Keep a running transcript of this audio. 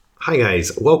Hi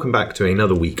guys, welcome back to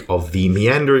another week of the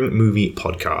Meandering Movie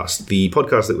Podcast. The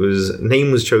podcast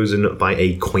name was chosen by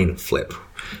a coin flip.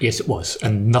 Yes, it was.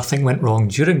 And nothing went wrong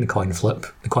during the coin flip.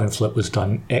 The coin flip was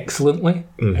done excellently,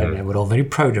 and we're all very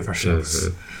proud of ourselves.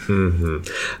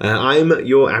 I'm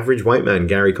your average white man,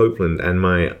 Gary Copeland, and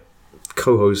my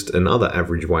co-host and other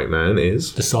average white man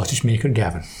is... The sausage maker,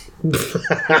 Gavin.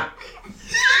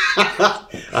 I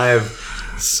have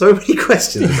so many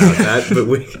questions about that, but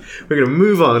we're going to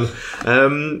move on.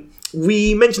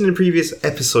 We mentioned in a previous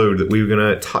episode that we were going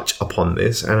to touch upon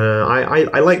this, and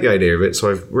I like the idea of it,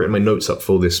 so I've written my notes up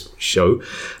for this show.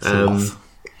 My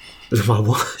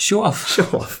what? Show off. Show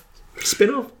off.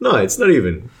 Spin-off? No, it's not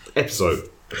even. Episode.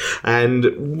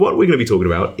 And what we're going to be talking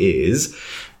about is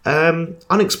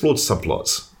unexplored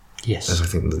subplots. Yes. That's, I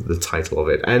think, the title of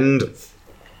it. And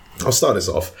I'll start us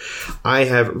off. I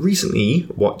have recently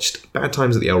watched Bad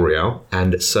Times at the El Royale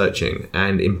and Searching,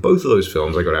 and in both of those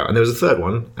films I got out, and there was a third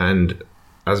one, and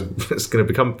as it's going to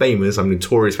become famous, I'm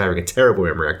notorious for having a terrible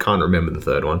memory. I can't remember the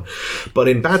third one. But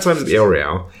in Bad Times at the El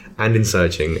Royale and in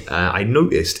Searching, I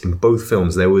noticed in both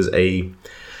films there was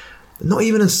not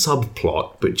even a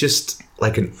subplot, but just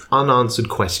like an unanswered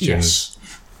question. Yes.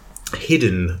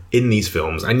 Hidden in these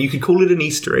films, and you could call it an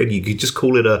Easter egg, you could just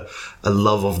call it a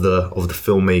love of the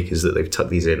filmmakers that they've tucked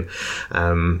these in,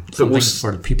 Something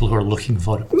for the people who are looking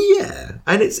for it. Yeah,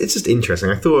 and it's just interesting.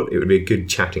 I thought it would be a good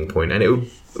chatting point, and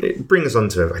it bring us on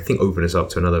to, I think, open us up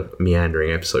to another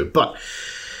meandering episode. But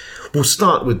we'll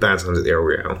start with Bad Times at the El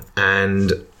Royale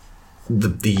and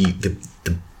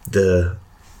the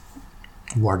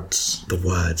words.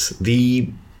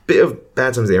 The bit of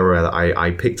Bad Times at the El Royale that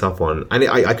I picked up on, and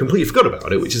I completely forgot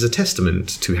about it, which is a testament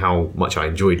to how much I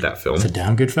enjoyed that film. It's a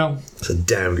damn good film. It's a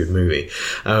damn good movie.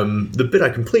 The bit I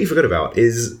completely forgot about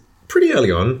is pretty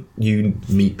early on, you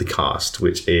meet the cast,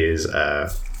 which is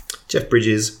Jeff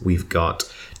Bridges, we've got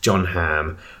John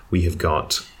Hamm, we have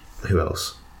got, who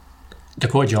else?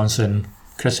 Dakota Johnson,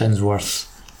 Chris Hemsworth,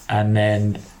 and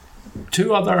then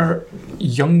two other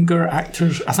younger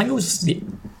actors. I think it was the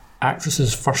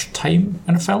actress's first time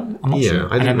in a film. I'm not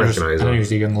sure. I didn't recognise her. And then there's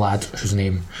the young lad whose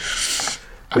name...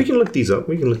 We can look these up.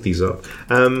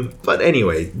 But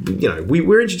anyway,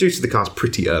 we're introduced to the cast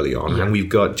pretty early on, and we've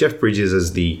got Jeff Bridges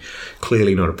as the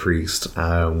clearly not a priest.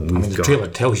 The trailer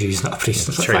tells you he's not a priest.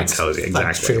 The trailer tells you,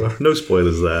 exactly. No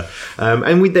spoilers there.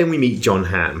 And we meet John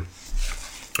Hamm,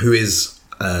 who is,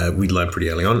 we learn pretty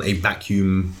early on, a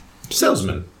vacuum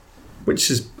salesman,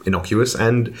 which is innocuous,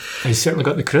 and he's certainly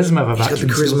got the charisma of a vacuum. He's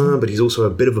got the charisma, but he's also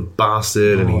a bit of a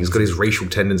bastard, and he's got his racial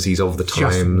tendencies of the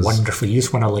times. Just wonderful. You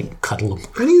just want to cuddle him.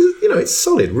 And he's, it's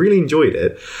solid. Really enjoyed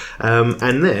it.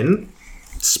 And then,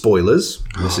 spoilers.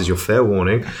 This is your fair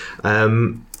warning.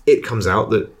 It comes out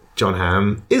that John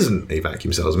Hamm isn't a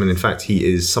vacuum salesman. In fact, he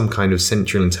is some kind of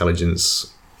Central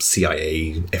Intelligence,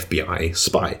 CIA, FBI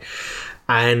spy,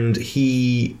 and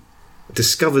he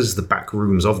discovers the back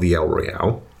rooms of the El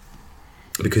Royale,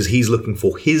 because he's looking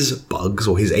for his bugs,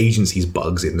 or his agency's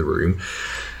bugs, in the room,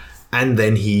 and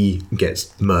then he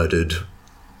gets murdered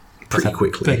pretty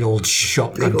quickly. Big old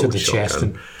shotgun to the chest,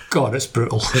 and God, it's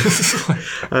brutal.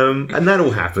 And that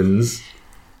all happens,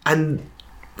 and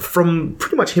from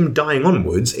pretty much him dying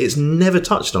onwards, it's never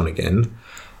touched on again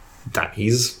that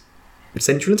he's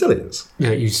Central Intelligence.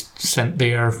 Yeah, he's sent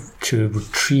there to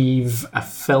retrieve a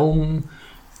film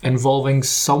involving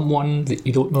someone that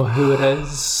you don't know who it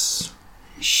is.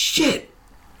 Shit.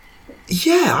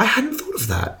 Yeah, I hadn't thought of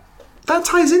that. That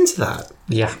ties into that.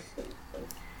 Yeah.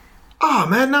 Oh,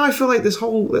 man, now I feel like that's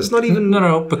not even...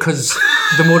 No, because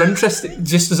the more interesting,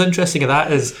 just as interesting as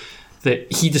that is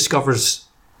that he discovers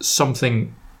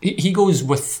something. He goes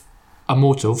with a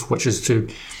motive, which is to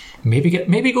maybe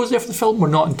he goes there for the film, we're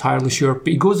not entirely sure, but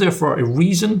he goes there for a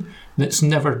reason that's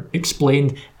never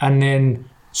explained, and then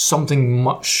something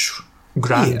much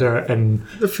grander and...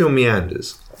 The film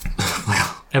meanders.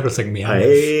 Well, everything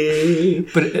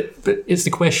meanders. But it's the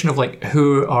question of,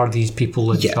 who are these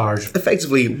people in charge?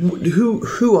 Effectively,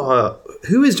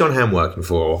 who is John Hamm working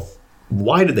for?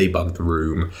 Why did they bug the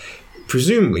room?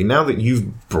 Presumably, now that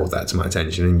you've brought that to my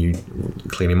attention, and you're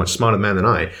clearly a much smarter man than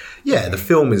I, the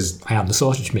film is... I am the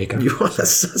sausage maker. You are the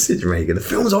sausage maker. The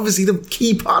film is obviously the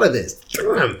key part of this.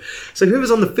 Damn. So whoever's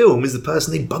on the film is the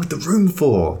person they bugged the room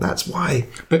for. That's why.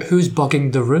 But who's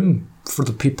bugging the room for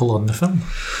the people on the film?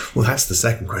 Well, that's the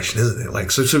second question, isn't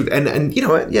it? And you know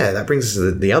what? Yeah, that brings us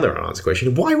to the other unanswered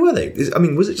question. Why were they?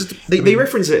 Was it just... They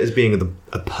reference it as being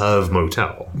a perv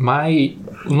motel.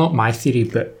 Not my theory,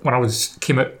 but when I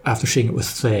came out after seeing it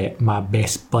with my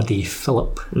best buddy,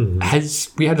 Philip,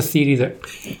 we had a theory that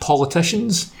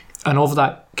politicians And of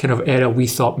that kind of era, we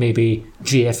thought maybe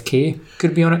JFK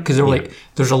could be on it, because they were like,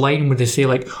 there's a line where they say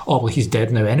like, oh well, he's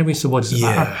dead now anyway, so what does it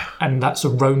matter? And that's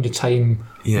around the time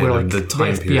where like the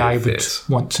FBI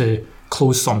would want to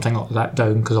close something like that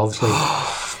down, because obviously.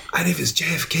 And if it's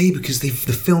JFK, because the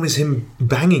film is him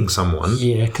banging someone.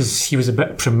 Yeah, because he was a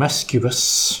bit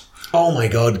promiscuous. Oh my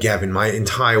God, Gavin, my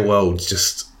entire world's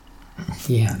just.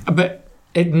 Yeah, but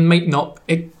it might not.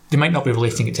 They might not be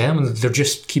relating it to him, and they're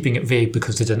just keeping it vague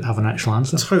because they didn't have an actual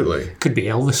answer. Totally. Could be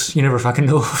Elvis. You never fucking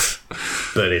know.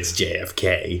 But it's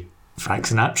JFK. Frank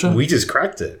Sinatra. We just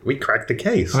cracked it. We cracked the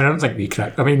case. I mean, I don't think we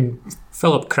cracked. I mean,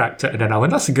 Philip cracked it, and then I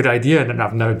went, "That's a good idea," and then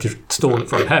I've now just stolen it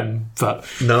from him. But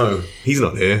no, he's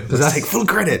not here. Let's take full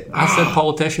credit. I said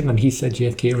politician, and he said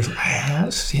JFK. I was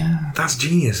like, that's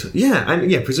genius. Yeah,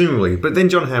 and presumably. But then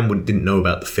John Hamm didn't know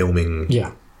about the filming.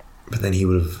 Yeah. But then he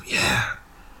would have.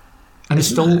 And it's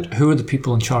still, who are the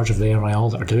people in charge of the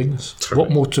NRL that are doing this? Totally.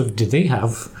 What motive do they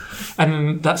have?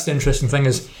 And that's the interesting thing,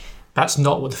 is that's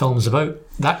not what the film is about.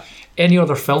 That any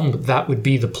other film, that would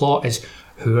be the plot, is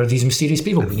who are these mysterious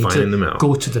people? We need to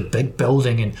go to the big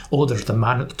building and, there's the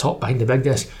man at the top behind the big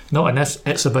desk. Not in this.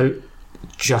 It's about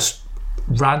just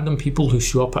random people who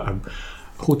show up at a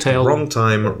hotel. Wrong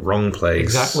time, wrong place.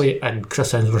 Exactly. And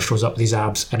Chris Hemsworth shows up with these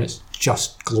abs, and it's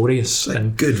just glorious.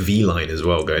 And good V-line as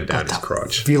well going down his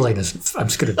crotch. V-line is... I'm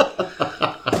just going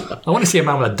to... I want to see a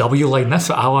man with a W line. That's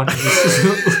what I want.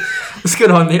 What's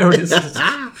going on there?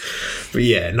 But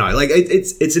yeah, no, like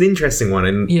it's an interesting one,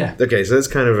 and okay, so that's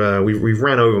kind of we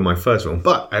ran over my first film,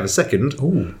 but I have a second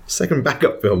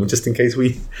backup film just in case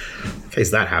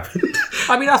that happened.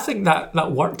 I mean, I think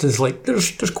that worked as like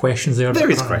there's questions there.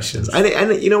 There is questions,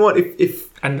 and you know what, if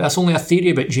and that's only a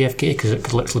theory about JFK, because it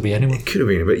could literally be anyone. It could have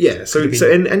been, but yeah. So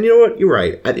and you know what, you're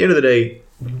right. At the end of the day,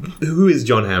 who is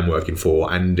John Hamm working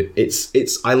for? And it's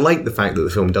I like the fact that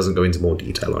the film doesn't go into more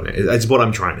detail on it. That's what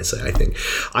I'm trying to say, I think.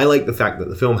 I like the fact that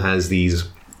the film has these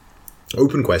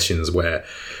open questions where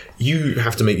you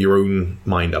have to make your own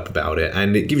mind up about it,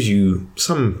 and it gives you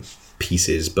some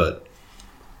pieces, but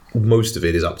most of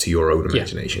it is up to your own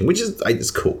imagination, which is it's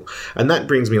cool. And that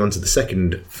brings me on to the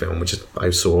second film, which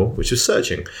is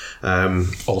Searching.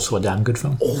 Also a damn good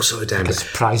film.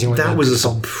 Surprisingly, that was a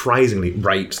surprisingly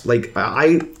right. Like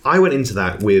I went into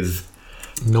that with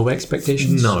no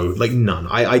expectations. No, like none.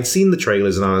 I'd seen the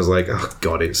trailers and I was like, oh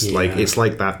god, it's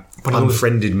like that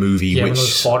unfriended movie, one of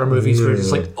those horror movies where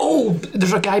it's like, oh,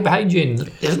 there's a guy behind you, and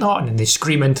there's not, and then they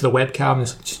scream into the webcam. And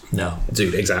it's just, no,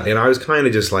 dude, exactly. And I was kind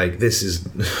of just like, this is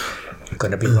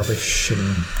gonna be rubbish.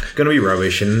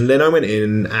 And then I went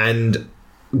in and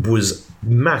was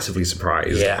massively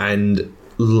surprised and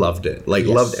loved it.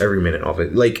 Loved every minute of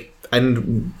it.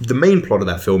 And the main plot of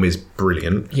that film is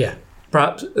brilliant. Yeah,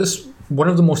 perhaps it's one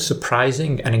of the most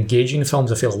surprising and engaging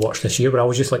films I feel I watched this year, but I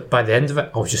was just like, by the end of it,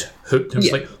 I was just hooked. I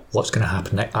was like, what's going to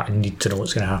happen next? I need to know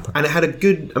what's going to happen. And it had a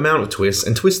good amount of twists,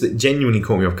 and twists that genuinely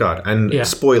caught me off guard. And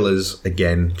spoilers,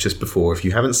 again, just before, if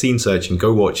you haven't seen Searching,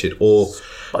 go watch it, or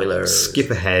skip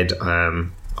ahead.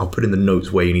 I'll put in the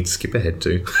notes where you need to skip ahead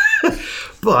to.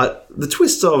 But the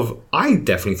twists of, I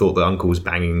definitely thought the uncle was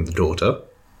banging the daughter.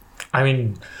 I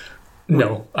mean...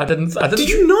 No, I didn't. Did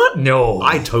you not? No.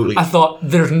 I thought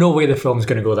there's no way the film's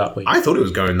going to go that way. I thought it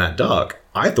was going that dark.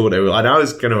 I thought it was, and I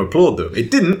was going to applaud them. It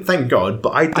didn't, thank God, but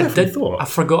I thought. I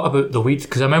forgot about the weed,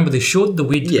 because I remember they showed the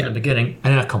weed in the beginning,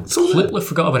 and then I completely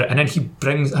forgot about it. And then he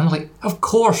brings, and I'm like, of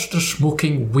course they're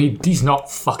smoking weed. He's not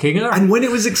fucking her. And when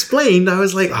it was explained, I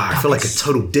was like, I feel like a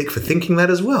total dick for thinking that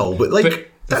as well. But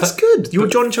that's good. You're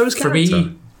John Cho's character. For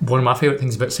me, one of my favourite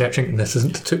things about Searching, and this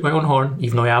isn't to toot my own horn,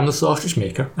 even though I am the sausage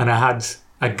maker, and I had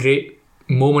a great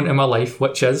moment in my life,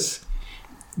 which is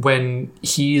when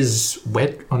he's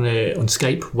on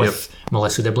Skype with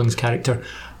Melissa Dibling's character.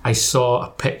 I saw a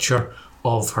picture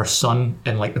of her son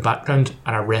in the background,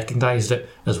 and I recognised it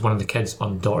as one of the kids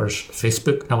on daughter's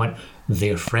Facebook, and I went,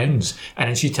 they're friends. And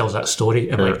then she tells that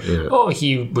story, and oh,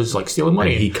 he was stealing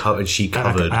money, and she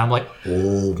covered, and I'm like,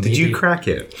 oh, did you crack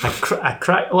it? I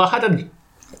cracked. Well, I had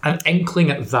an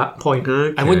inkling at that point.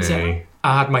 Okay. I wouldn't say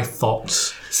I had my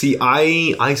thoughts. See,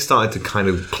 I started to kind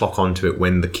of clock onto it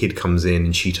when the kid comes in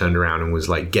and she turned around and was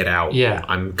like, get out. Yeah.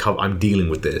 I'm dealing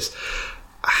with this.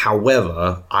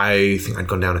 However, I think I'd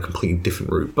gone down a completely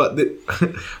different route. But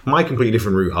my completely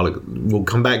different route we'll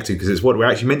come back to, because it's what we're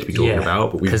actually meant to be talking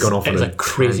about, but we've gone off on a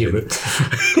crazy route.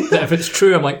 If it's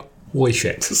true, I'm like, holy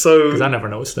shit. So, because I never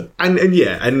noticed it.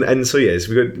 So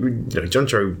we got John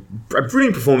Cho,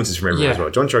 brilliant performances from everyone as well.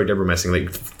 John Cho, Deborah Messing,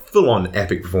 full on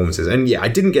epic performances. And I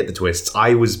didn't get the twists.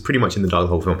 I was pretty much in the dark the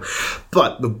whole film.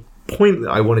 But the point that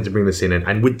I wanted to bring this in,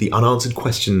 and with the unanswered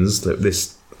questions that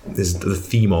this is the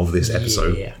theme of this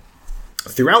episode,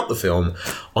 throughout the film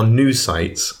on news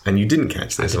sites, and you didn't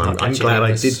catch this, and I'm glad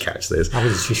I did catch this. I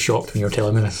was just shocked when you were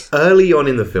telling me this. Early on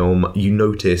in the film,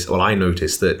 I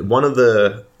noticed that one of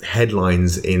the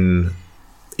headlines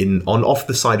off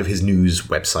the side of his news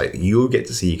website that you'll get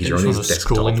to see because you're on his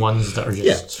desktop. Scrolling ones that are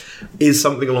just... Yeah, is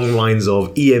something along the lines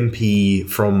of EMP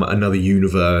from another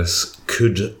universe.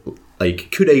 Could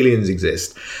aliens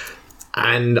exist?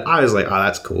 And I was like,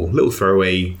 that's cool. Little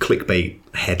throwaway clickbait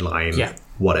headline. Yeah.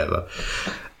 Whatever.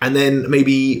 And then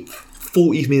maybe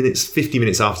 50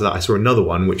 minutes after that, I saw another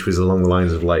one, which was along the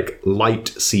lines of like light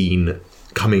seen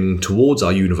coming towards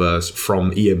our universe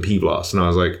from EMP blast. And I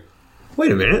was like,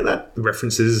 wait a minute, that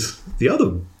references the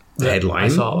other headline. I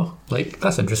saw.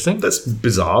 That's interesting. That's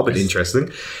bizarre, but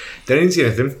interesting. Then I didn't see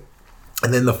anything.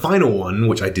 And then the final one,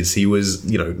 which I did see, was,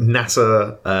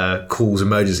 NASA calls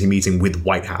emergency meeting with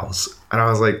White House. And I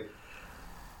was like,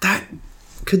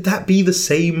 could that be the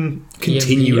same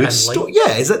continuous story?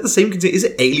 Yeah, is that the same? Is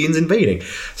it aliens invading?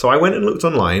 So I went and looked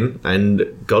online, and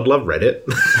God love Reddit.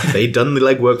 They'd done the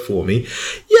legwork for me.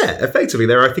 Yeah, effectively,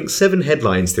 there are, I think, 7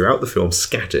 headlines throughout the film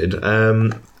scattered.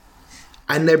 And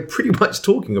they're pretty much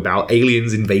talking about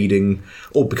aliens invading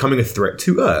or becoming a threat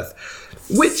to Earth.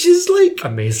 Which is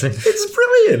amazing. It's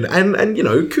brilliant.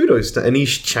 And kudos to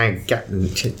Anish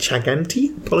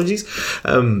Chaganti, apologies,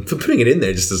 for putting it in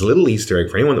there just as a little Easter egg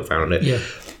for anyone that found it. Yeah.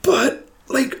 But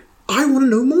I want to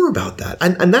know more about that.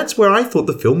 And that's where I thought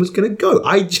the film was going to go.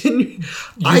 I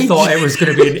thought it was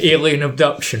going to be an alien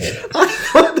abduction. I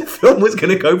thought the film was going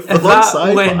to go full on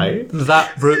sci-fi.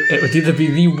 That route, it would either be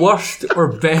the worst or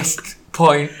best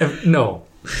point of... No.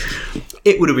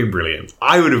 It would have been brilliant.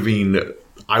 I would have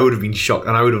been shocked,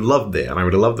 and I would have loved it, and I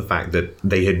would have loved the fact that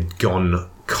they had gone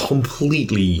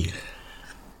completely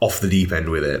off the deep end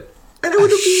with it. And it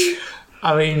would have been...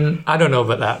 I mean, I don't know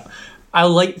about that. I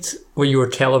liked what you were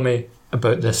telling me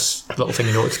about this little thing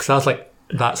you noticed, because I was like,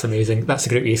 that's amazing. That's a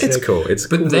great Easter egg. It's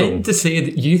cool. But then to say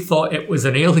that you thought it was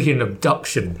an alien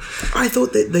abduction... I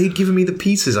thought that they'd given me the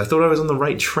pieces. I thought I was on the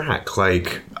right track. I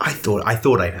thought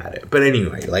I had it. But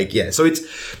anyway, so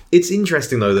it's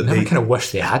interesting, though, that I kind of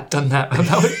wish they had done that.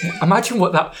 Imagine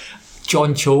what that...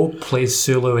 John Cho plays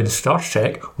Sulu in Star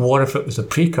Trek. What if it was a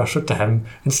precursor to him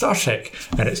in Star Trek?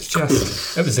 And it's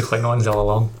just... It was the Klingons all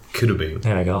along. Could have been.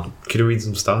 There we go. Could have been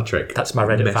some Star Trek. That's my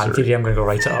Reddit fan theory. I'm going to go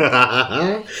write it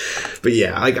up. But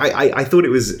yeah, I thought it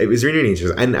was really, really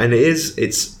interesting. And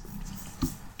it's...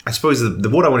 I suppose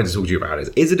what I wanted to talk to you about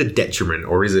is it a detriment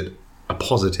or is it a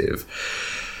positive?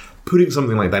 Putting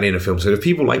something like that in a film. So if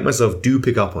people like myself do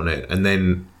pick up on it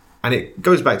and it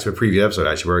goes back to a previous episode,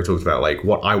 actually, where I talked about,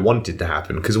 what I wanted to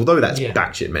happen. Because although that's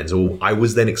batshit mental, I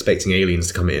was then expecting aliens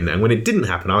to come in. And when it didn't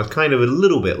happen, I was kind of a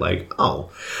little bit like,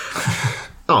 oh,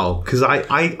 because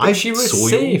I she was saw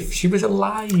safe. You. She was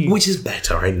alive. Which is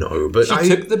better, I know. But she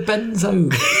took the bins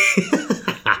out.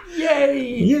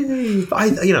 Yay!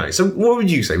 Yay! So what would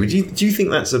you say? Do you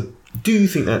think that's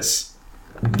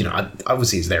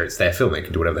obviously it's their film, they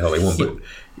can do whatever the hell they want, but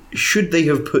should they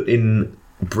have put in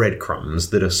breadcrumbs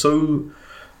that are so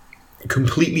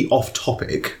completely off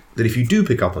topic that if you do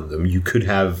pick up on them, you could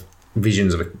have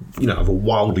visions of a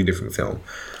wildly different film?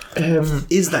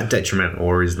 Is that detrimental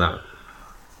or is that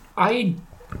I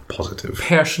positive?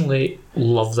 Personally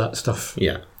love that stuff.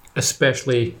 Yeah.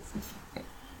 Especially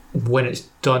when it's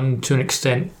done to an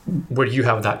extent where you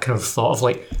have that kind of thought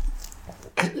of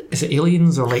is it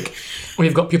aliens, or when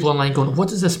you've got people online going, what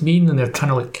does this mean? And they're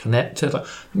trying to connect to it.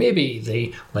 Maybe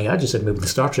they, I just said, maybe the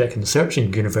Star Trek and the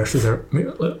Searching universes are,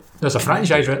 there's a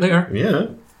franchise right there. Yeah.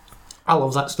 I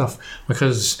love that stuff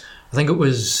because I think it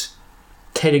was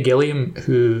Terry Gilliam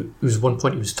who was one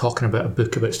point he was talking about a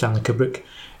book about Stanley Kubrick,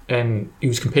 and he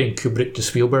was comparing Kubrick to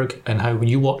Spielberg and how when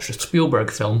you watch a Spielberg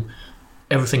film,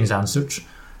 everything's answered.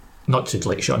 Not to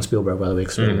shit on Spielberg, by the way,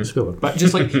 because Spielberg, but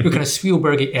just your kind of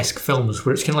Spielberg-esque films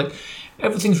where it's kind of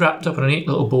everything's wrapped up in a neat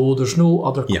little bow. There's no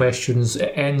other questions.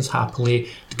 It ends happily.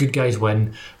 The good guys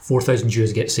win. 4,000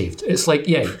 Jews get saved. It's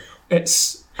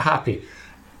it's happy.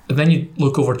 And then you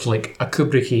look over to a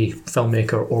Kubrick-y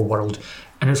filmmaker or world,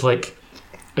 and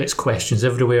it's questions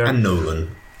everywhere. And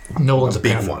Nolan's a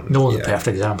big one. Nolan's a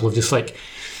perfect example of just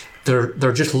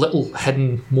They're just little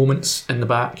hidden moments in the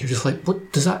back. You're just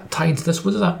what does that tie into this? What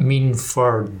does that mean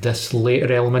for this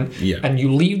later element? Yeah. And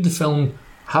you leave the film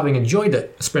having enjoyed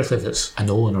it, especially if it's a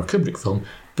Nolan or Kubrick film,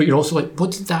 but you're also what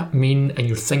did that mean? And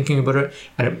you're thinking about it.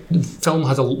 And the film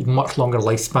has a much longer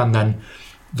lifespan than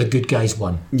the good guys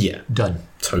won. Yeah. Done.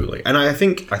 Totally. And I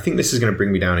think this is going to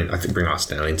bring us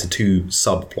down into two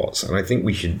subplots, and I think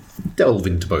we should delve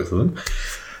into both of them.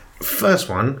 First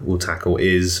one we'll tackle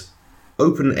is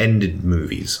open-ended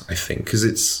movies, I think, because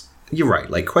it's you're right.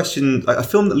 Like a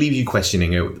film that leaves you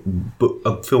questioning it, but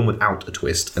a film without a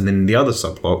twist. And then the other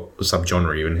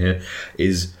subgenre even here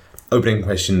is opening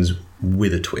questions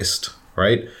with a twist,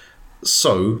 right?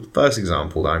 So, first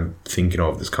example that I'm thinking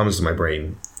of, this comes to my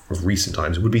brain of recent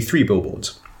times, would be Three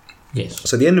Billboards. Yes.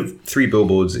 So the end of Three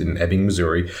Billboards in Ebbing,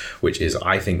 Missouri, which is,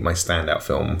 I think, my standout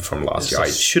film from last year. I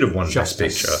should have won Best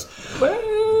Picture.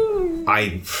 Well,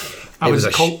 I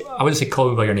wouldn't say Call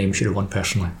Me By Your Name should have won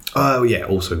personally. Oh, yeah,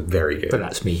 also very good. But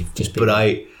that's me. But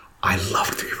I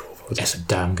loved Three Billboards. It's a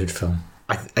damn good film.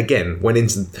 I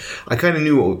kind of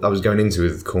knew what I was going into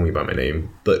with Call Me By My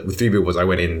Name, but with Three Billboards, I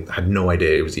went in, had no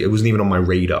idea. It wasn't even on my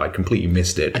radar. I completely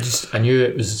missed it. I knew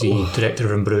it was the director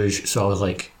of In Bruges, so I was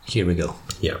like, here we go.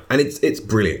 Yeah, and it's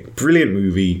brilliant. Brilliant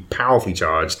movie, powerfully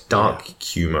charged, dark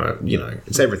humour,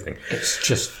 it's everything. It's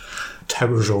just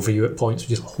towers over you at points,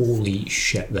 just holy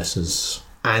shit, this is...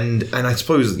 And I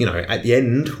suppose, at the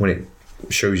end, when it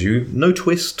shows you, no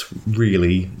twist,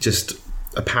 really, just...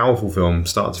 a powerful film,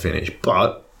 start to finish,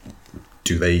 but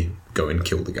do they go and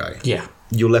kill the guy? Yeah.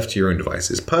 You're left to your own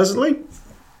devices. Personally,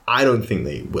 I don't think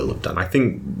they will have done. I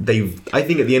think at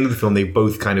the end of the film, they've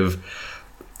both kind of,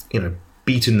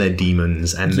 beaten their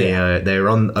demons, and they're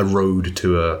on a road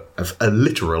to a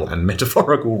literal and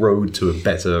metaphorical road to a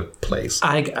better place.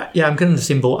 I'm kind of in the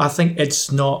same boat. I think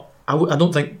it's not. I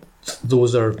don't think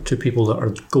those are two people that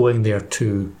are going there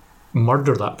to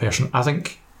murder that person. I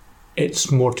think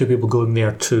it's more two people going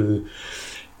there to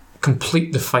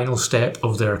complete the final step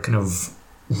of their kind of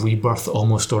rebirth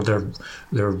almost, or their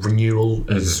renewal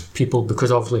as people,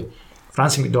 because obviously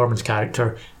Frances McDormand's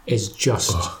character is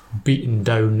just beaten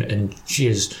down, and she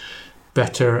is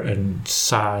bitter and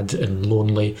sad and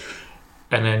lonely.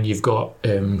 And then you've got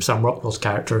Sam Rockwell's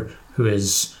character, who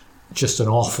is just an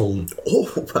awful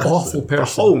person. The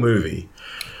whole movie.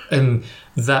 And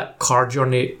that car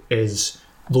journey is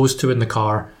those two in the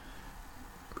car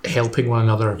helping one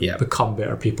another become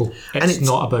better people. It's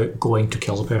not about going to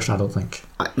kill the person, I don't think.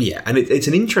 And it's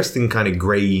an interesting kind of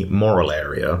grey moral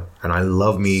area, and I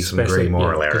love me some grey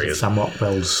moral areas. Sam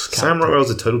Rockwell's character. Sam Rockwell's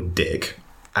a total dick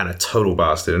and a total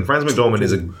bastard, and Frances McDormand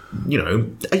is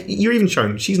you're even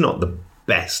shown she's not the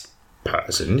best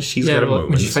person. She's got a moment.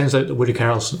 When she finds out that Woody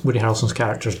Harrelson's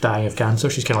character's dying of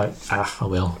cancer, she's kind of like, oh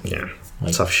well. Yeah.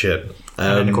 Tough shit.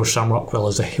 And then, of course, Sam Rockwell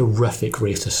is a horrific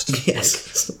racist.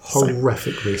 Yes.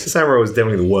 Horrific racist. Sam Rockwell is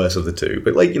definitely the worst of the two.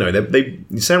 But,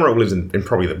 Sam Rockwell lives in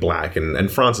probably the black,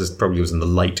 and Frances probably lives in the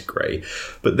light grey.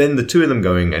 But then the two of them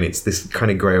going, and it's this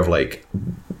kind of grey of,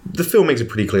 the film makes it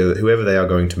pretty clear that whoever they are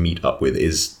going to meet up with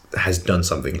has done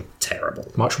something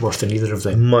terrible. Much worse than either of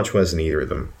them. Much worse than either of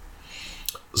them.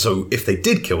 So if they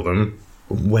did kill them,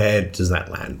 where does that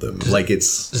land them?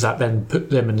 Does that then put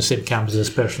them in the same camp as this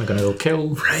person are going to go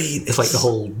kill? Right. It's like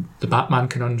the Batman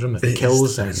conundrum. If he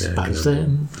kills, then it's bad as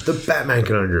them. The Batman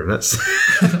conundrum. That's.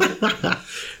 But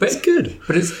it's good.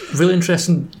 But it's really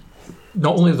interesting.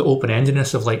 Not only the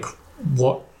open-endedness of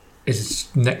what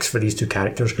is next for these two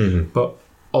characters, but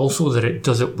also that it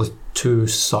does it with two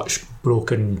such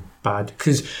broken, bad.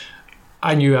 Because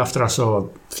I knew after I saw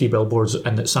Three Billboards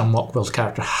and that Sam Rockwell's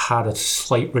character had a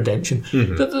slight redemption,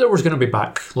 that there was going to be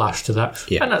backlash to that.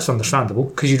 Yeah. And that's understandable,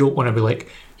 because you don't want to be like,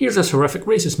 here's this horrific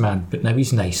racist man, but now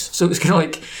he's nice. So it's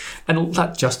kind of and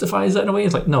that justifies it in a way.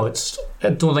 It's like, no, I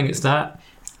don't think it's that.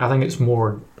 I think it's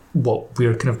more what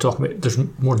we're kind of talking about. There's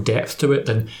more depth to it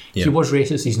than he was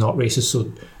racist, he's not racist,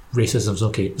 so racism's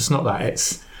okay. It's not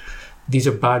that. These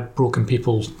are bad, broken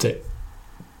people that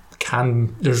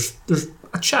there's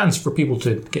a chance for people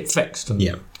to get fixed and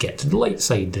get to the light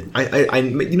side. I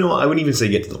wouldn't even say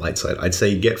get to the light side. I'd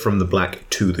say get from the black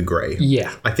to the grey.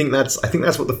 Yeah, I think that's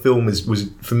what the film was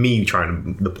for me.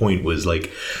 The point was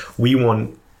we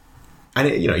want, and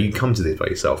you come to this by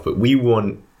yourself, but we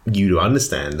want you to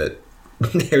understand that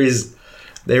there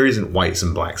isn't whites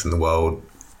and blacks in the world.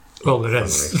 Well, there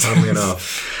is. Funnily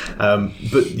enough.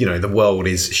 But, the world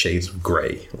is shades of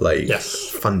grey,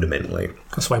 fundamentally.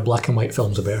 That's why black and white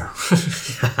films are better.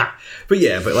 But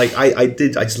I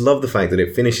just love the fact that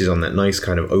it finishes on that nice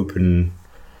kind of open,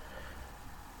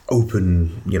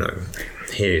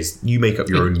 here's, you make up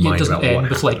your own mind about what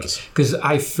happens. Because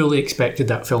I fully expected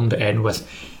that film to end with,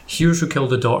 here's who killed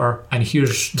the daughter, and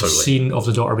here's the scene of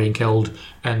the daughter being killed,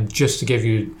 and just to give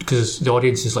you, because the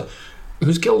audience is like,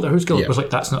 who's killed her? Who's killed her? It was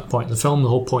that's not the point of the film. The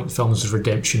whole point of the film is the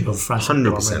redemption of Frances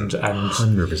McDormand.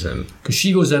 100%. Because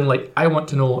she goes in I want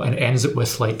to know, and ends it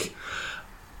with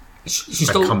she's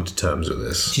still come to terms with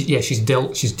this. She's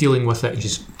dealing with it, and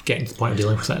she's getting to the point of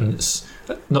dealing with it. And it's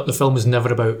not, the film is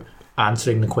never about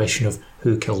answering the question of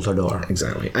who killed her daughter.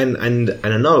 Exactly. And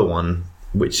another one,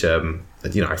 which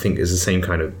I think is the same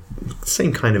kind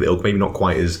of ilk, maybe not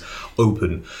quite as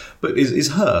open, but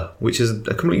is Her, which is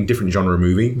a completely different genre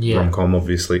movie. Yeah. Rom-com,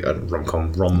 obviously.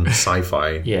 Rom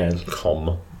sci-fi. Yeah.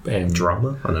 Drama?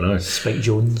 I don't know. Spike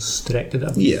Jonze directed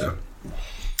it. Yeah.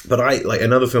 But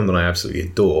another film that I absolutely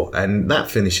adore, and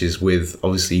that finishes with,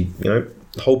 obviously, the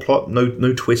whole plot,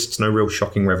 no twists, no real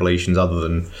shocking revelations other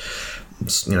than,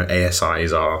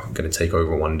 ASIs are going to take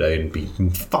over one day and be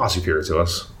far superior to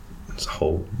us. It's a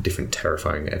whole different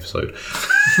terrifying episode.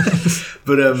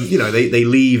 But, they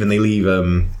leave, and they leave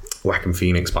Joaquin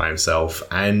Phoenix by himself,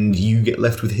 and you get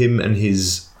left with him and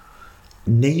his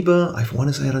neighbour. I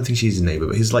want to say, I don't think she's his neighbour,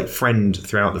 but his friend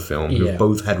throughout the film, who have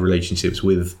both had relationships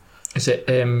with AIs at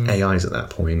that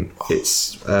point.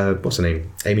 It's what's her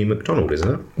name? Amy McDonald, isn't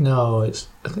it? No, I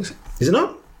think so. Is it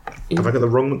not? Have I got the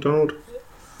wrong McDonald?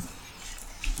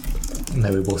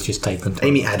 No, we both just typed into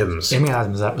Amy Adams. Amy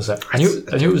Adams, that was it. I knew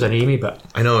it was an Amy, but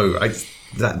I know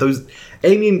those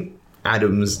Amy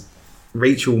Adams,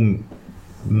 Rachel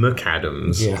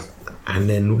McAdams. Yeah. And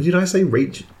then what did I say?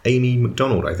 Amy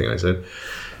McDonald, I think I said.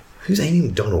 Who's Amy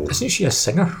McDonald? Isn't she a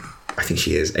singer? I think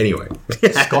she is. Anyway.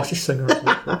 Scottish singer.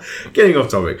 Getting off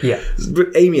topic. Yeah. But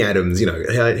Amy Adams,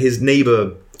 his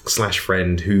neighbour /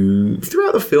 friend who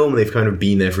throughout the film they've kind of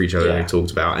been there for each other and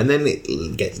talked about. And then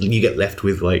you get left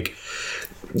with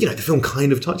the film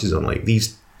kind of touches on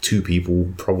these two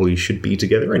people probably should be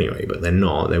together anyway, but they're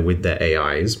not. They're with their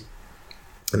AIs.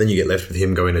 And then you get left with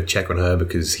him going to check on her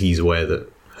because he's aware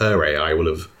that her AI will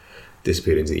have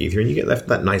disappeared into the ether, and you get left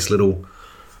that nice little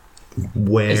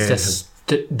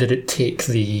did it take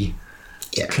the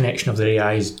connection of their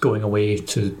AIs going away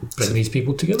to bring these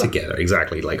people together? Together,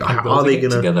 exactly. Are they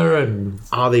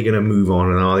gonna move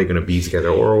on, and are they gonna be together,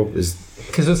 or is...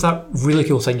 Because it's that really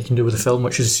cool thing you can do with a film,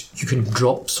 which is you can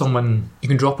drop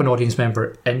an audience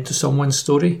member into someone's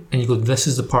story, and you go, this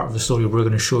is the part of the story we're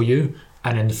going to show you,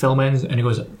 and then the film ends, and he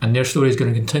goes, and their story is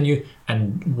going to continue,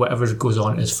 and whatever goes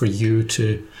on is for you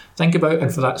to think about,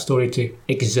 and for that story to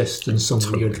exist in some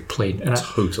weird plane. And I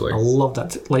love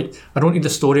that. I don't need a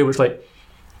story which like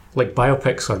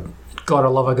biopics are. God, I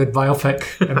love a good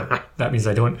biopic. And that means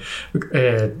I don't.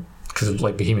 Because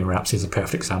Bohemian Rhapsody is a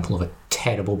perfect example of a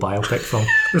terrible biopic film.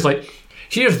 It's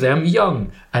here's them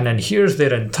young, and then here's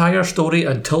their entire story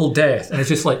until death, and it's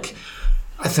just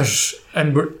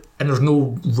there's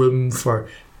no room for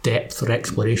depth or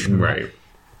exploration. Right.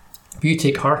 But you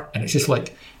take Her, and it's just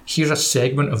here's a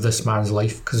segment of this man's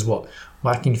life, because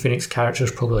Joaquin Phoenix character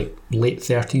is probably late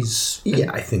 30s.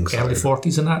 Yeah, I think so. Early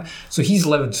 40s and that. So he's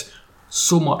lived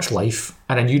so much life,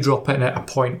 and then you drop in at a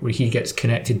point where he gets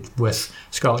connected with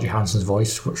Scarlett Johansson's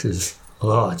voice, which is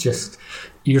just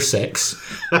ear sex.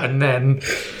 And then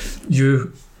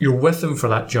you're with him for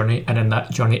that journey, and then that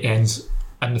journey ends,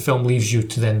 and the film leaves you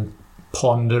to then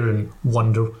ponder and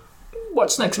wonder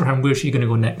what's next for him. Where's he going to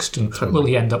go next? And will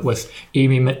he end up with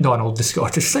Amy McDonald, the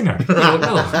Scottish singer? I don't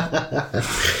know.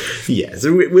 Yeah,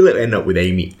 so will it end up with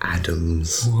Amy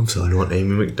Adams? Oh, I'm sorry, not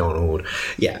Amy McDonald.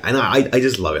 Yeah, and I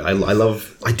just love it.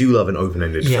 I do love an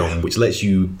open-ended film which lets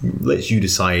you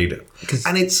decide.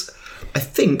 And I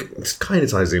think it's kind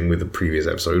of ties in with the previous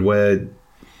episode where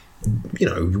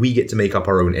we get to make up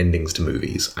our own endings to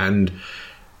movies, and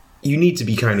you need to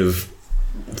be kind of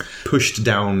pushed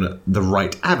down the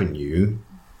right avenue,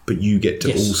 but you get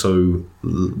to also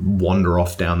wander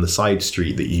off down the side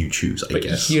street that you choose, I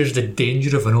guess. Here's the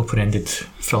danger of an open-ended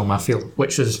film, I feel,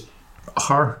 which is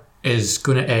Her is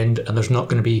going to end, and there's not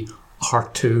going to be Her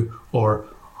 2 or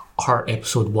Her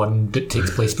Episode 1 that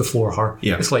takes place before Her.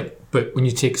 Yeah. It's but when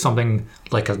you take something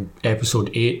like an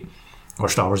Episode 8, or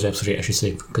Star Wars Episode 8, I should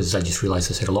say, because I just realised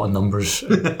I said a lot of numbers,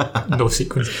 no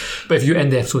sequence. But if you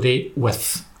end Episode 8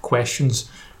 with questions,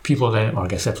 people are then, or I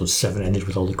guess Episode 7 ended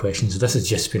with all the questions. This has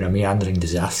just been a meandering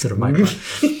disaster of my part.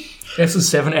 Episode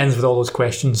 7 ends with all those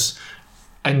questions,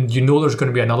 and there's going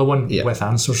to be another one with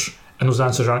answers, and those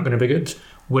answers aren't going to be good.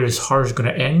 Whereas Her's going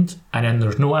to end, and then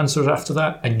there's no answers after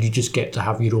that, and you just get to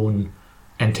have your own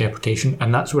interpretation.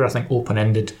 And that's where I think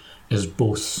open-ended is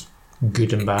both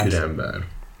good and bad. Good and bad.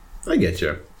 I get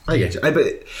you. But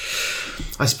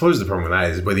I suppose the problem with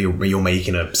that is whether you're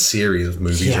making a series of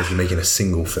movies or if you're making a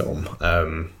single film.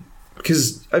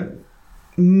 Because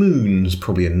Moon's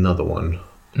probably another one.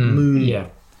 Moon. Yeah.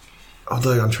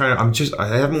 Although I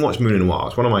haven't watched Moon in a while.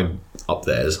 It's one of my up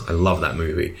there's. I love that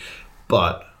movie.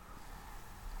 But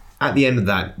at the end of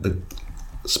that, the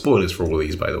spoilers for all of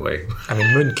these, by the way. I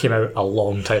mean, Moon came out a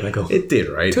long time ago. It did,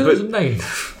 right? 2009.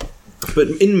 But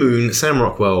in Moon, Sam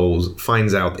Rockwell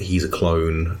finds out that he's a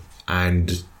clone,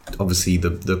 and obviously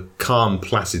the calm,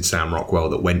 placid Sam Rockwell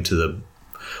that went to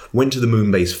went to the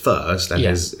moon base first and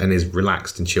Yeah. is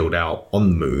relaxed and chilled out on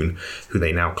the moon, who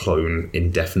they now clone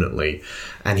indefinitely,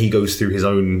 and he goes through his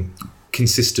own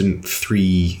consistent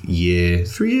 4-year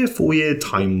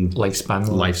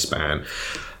lifespan.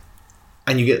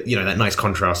 And you get, that nice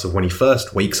contrast of when he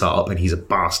first wakes up and he's a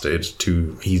bastard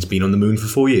to he's been on the moon for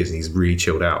 4 years and he's really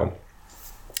chilled out.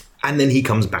 And then he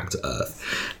comes back to Earth.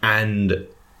 And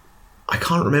I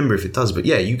can't remember if it does, but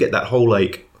yeah, you get that whole,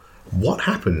 what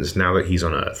happens now that he's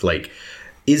on Earth?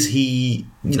 Is he,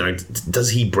 does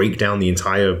he break down the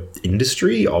entire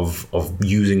industry of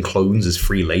using clones as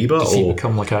free labor? Does he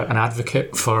become an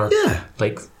advocate for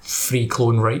free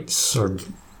clone rights?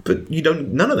 But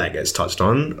none of that gets touched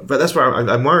on. But that's where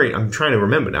I'm worried. I'm trying to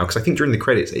remember now, because I think during the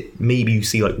credits, maybe you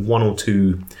see one or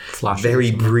two Flashes very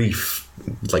brief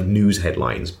news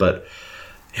headlines. But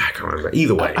yeah, I can't remember.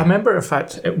 Either way, I remember, in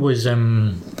fact, it was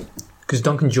because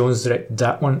Duncan Jones directed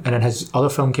that one, and then his other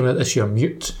film came out this year,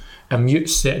 Mute. And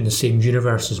Mute's set in the same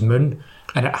universe as Moon,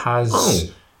 and it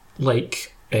has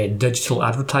digital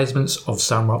advertisements of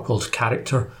Sam Rockwell's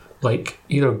character,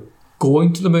 either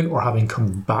going to the moon or having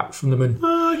come back from the moon.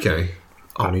 Okay.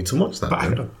 I'll need to watch that.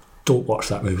 But don't watch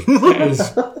that movie. It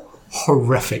is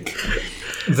horrific.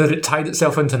 That it tied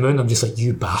itself into Moon, I'm just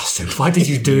you bastard. Why did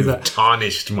you do that?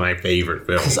 Tarnished my favourite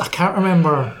film. Because I can't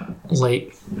remember,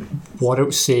 what it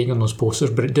was saying on those posters,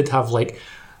 but it did have,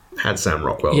 had Sam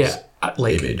Rockwell's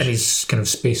image. in his kind of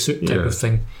spacesuit type Yeah. of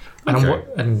thing.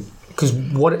 And because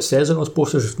what it says on those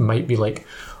posters might be,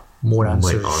 more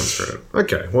answers. Might answer it.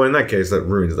 Okay, well, in that case, that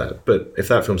ruins that. But if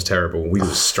that film's terrible, we will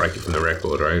strike it from the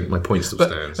record, right? My point still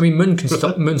stands. I mean, Moon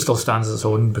still stands as its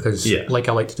own, because, Yeah.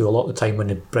 I like to do a lot of the time when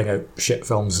they bring out shit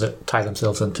films that tie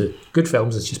themselves into good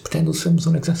films, it's just pretend those films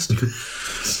don't exist.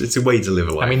 It's a way to live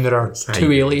a life. I mean, there are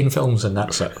 2 Alien films, and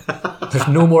that's it. There's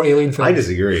no more Alien films. I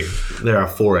disagree. There are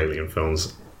 4 Alien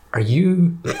films. Are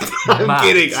you I'm mad?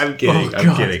 kidding. Oh, I'm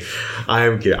God. kidding. I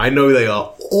am kidding. I know they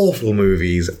are awful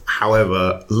movies.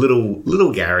 However,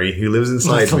 little Gary, who lives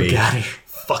inside Little me, Gary.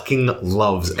 fucking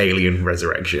loves Alien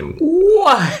Resurrection.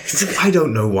 What? I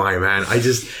don't know why, man.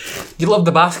 You love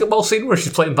the basketball scene where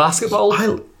she's playing basketball?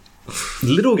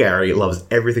 Little Gary loves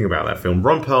everything about that film.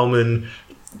 Ron Perlman,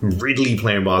 Ridley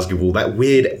playing basketball, that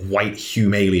weird white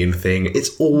Hume alien thing.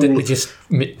 It's all... Did they just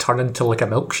turn into a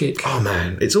milkshake? Oh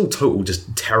man, it's all total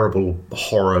just terrible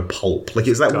horror pulp.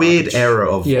 It's that weird era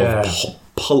of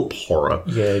pulp horror.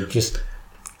 Yeah, just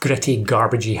gritty,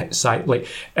 garbagey side.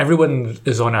 Everyone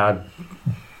is on a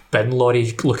bin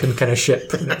lorry looking kind of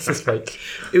ship. And it's just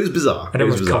It was bizarre. and it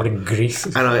was everyone's bizarre. covered in grease.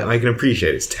 And I can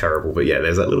appreciate it's terrible, but yeah,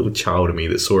 there's that little child in me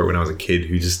that saw it when I was a kid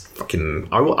who just fucking...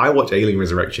 I watch Alien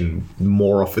Resurrection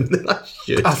more often than I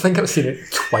should. I think I've seen it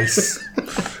twice.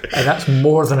 And that's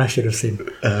more than I should have seen.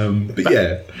 But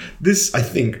yeah, this, I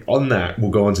think, on that,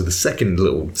 we'll go on to the second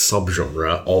little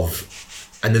subgenre of...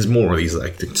 And there's more of these,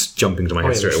 it's jumping to my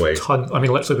head straight away.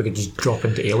 Literally we could just drop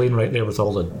into Alien right there with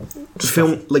all the...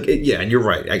 Film, and you're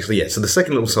right, actually, yeah. So the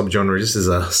second little subgenre, just as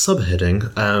a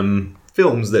subheading,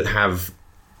 films that have,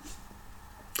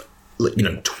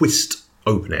 twist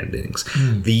open endings.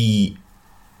 The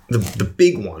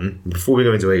big one, before we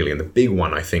go into Alien, the big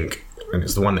one, I think, and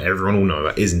it's the one that everyone will know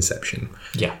about, is Inception.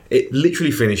 Yeah. It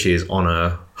literally finishes on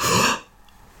a...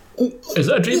 Is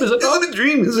it a dream? Is it not? Is it a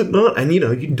dream? Is it not? And, you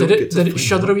don't Did it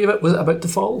shudder a wee bit? Was it about to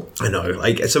fall? I know,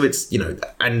 so it's,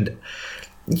 and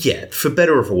yeah, for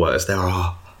better or for worse, there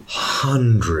are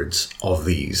hundreds of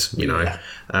these, Yeah.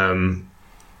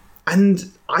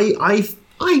 and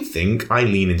I think I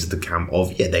lean into the camp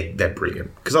of, they're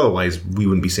brilliant, because otherwise we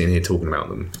wouldn't be sitting here talking about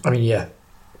them. I mean, yeah.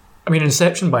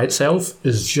 Inception by itself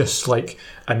is just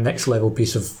a next level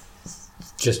piece of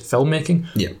just filmmaking.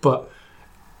 Yeah. But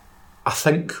I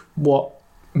think what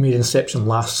made Inception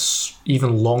last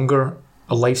even longer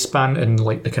a lifespan in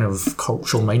the kind of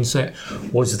cultural mindset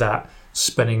was that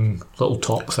spinning little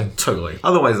top thing. Totally.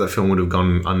 Otherwise that film would have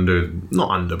gone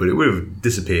not under, but it would have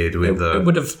disappeared with It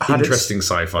would have had interesting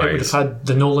sci-fi. It would have had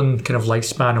the Nolan kind of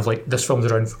lifespan of this film's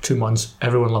around for 2 months,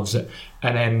 everyone loves it,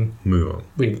 and then Move on.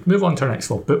 we move on to our next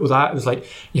film. But with that, it was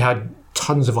you had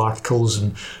tons of articles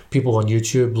and people on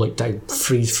YouTube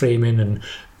freeze framing and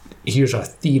here's a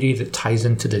theory that ties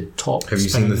into the top. Have you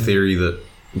seen the theory that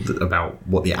about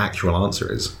what the actual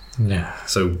answer is? No.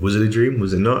 So was it a dream?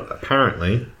 Was it not?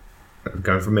 Apparently, I'm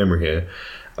going from memory here.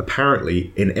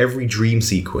 Apparently, in every dream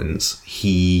sequence,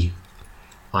 he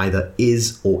either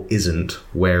is or isn't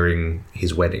wearing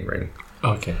his wedding ring.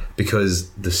 Okay.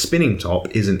 Because the spinning top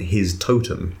isn't his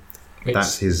totem.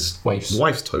 That's his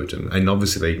wife's totem. And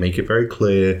obviously they make it very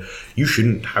clear, you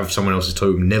shouldn't have someone else's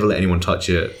totem, never let anyone touch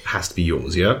it has to be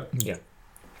yours, yeah? Yeah.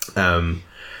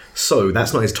 So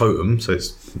that's not his totem. So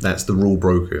that's the rule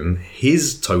broken.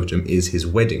 His totem is his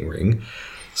wedding ring.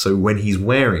 So when he's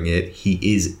wearing it, he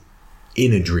is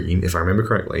in a dream, if I remember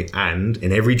correctly. And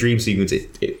in every dream sequence,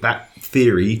 that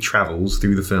theory travels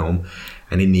through the film.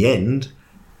 And in the end,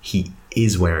 he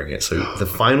is wearing it. So the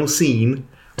final scene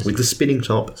with the spinning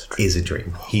top is a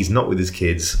dream. He's not with his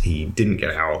kids. He didn't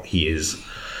get out. He's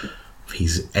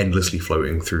endlessly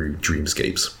floating through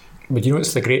dreamscapes. But you know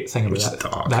what's the great thing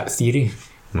about that theory?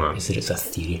 Wow. Is that it's a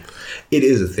theory. It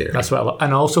is a theory. That's what I love.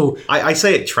 And also... I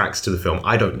say it tracks to the film.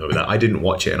 I don't know that. I didn't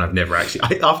watch it, and I've never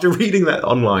actually... after reading that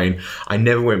online, I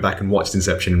never went back and watched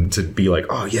Inception to be like,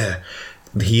 oh, yeah,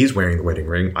 he is wearing the wedding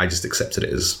ring. I just accepted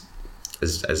it as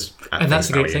and that's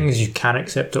the great thing, is you can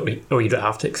accept it or you don't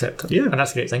have to accept it. Yeah. And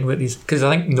that's the great thing about these. Because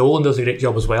I think Nolan does a great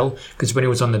job as well. Because when he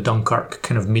was on the Dunkirk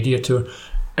kind of media tour,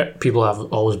 people have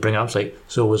always bring up, like,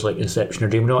 so was like Inception a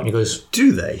dream or not? And he goes,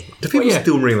 do they? Do people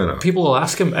still bring that up? People will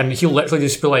ask him, and he'll literally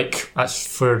just be like, that's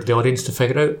for the audience to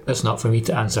figure out. That's not for me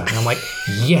to answer. And I'm like,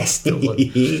 yes.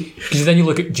 Because then you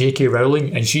look at J.K.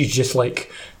 Rowling, and she's just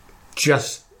like,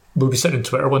 we'll be sitting on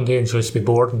Twitter one day and she'll just be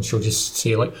bored and she'll just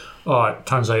say like, oh, it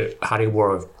turns out Harry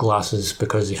wore glasses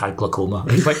because he had glaucoma.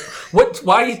 And it's like, what?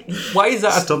 Why is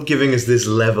that? Stop giving us this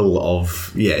level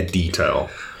of detail.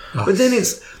 But then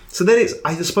it's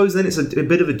I suppose then it's a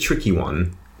bit of a tricky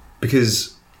one,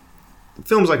 because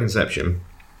films like Inception,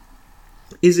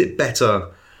 is it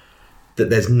better that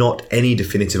there's not any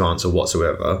definitive answer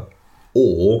whatsoever,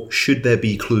 or should there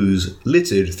be clues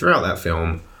littered throughout that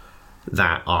film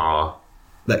that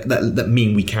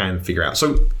mean we can figure out?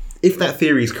 So if that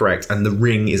theory is correct and the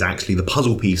ring is actually the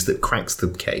puzzle piece that cracks the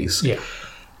case,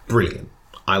 brilliant.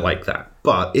 I like that.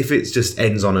 But if it just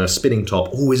ends on a spinning top,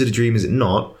 oh, is it a dream, is it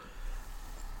not?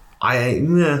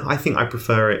 I think I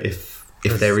prefer it if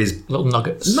there is little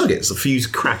nuggets for you to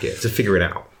crack it, to figure it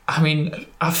out. I mean,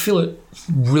 I feel it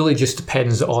really just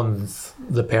depends on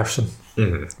the person.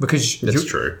 Mm-hmm. Because that's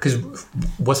true. Because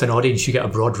with an audience, you get a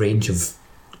broad range of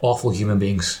awful human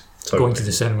beings going to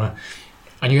the cinema.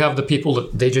 And you have the people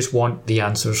that they just want the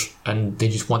answers and they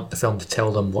just want the film to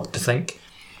tell them what to think.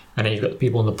 And then you've got the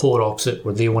people in the polar opposite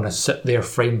where they want to sit there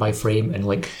frame by frame and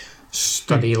like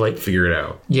study, like figure it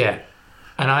out. Yeah.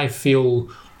 And I feel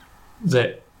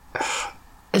that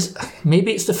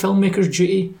maybe it's the filmmaker's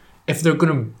duty, if they're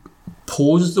going to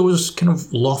pose those kind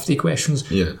of lofty questions,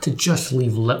 to just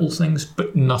leave little things,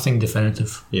 but nothing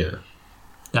definitive. Yeah.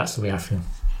 That's the way I feel.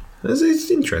 It's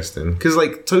interesting because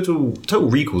like Total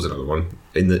Recall's another one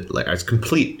in the like it's a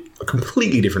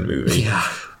completely different movie. Yeah.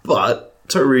 But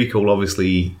Total Recall,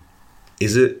 obviously,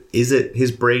 is it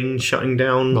his brain shutting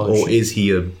down, or is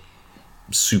he a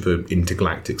super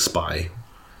intergalactic spy?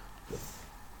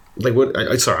 Like what?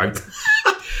 Sorry,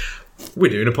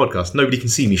 we're doing a podcast. Nobody can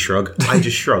see me shrug. I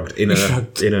just shrugged in a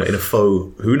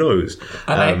faux. Who knows?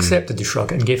 And I accepted the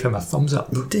shrug and gave him a thumbs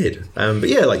up. You did. But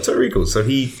yeah, like Total Recall. So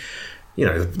he. You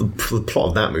know, the plot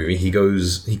of that movie, he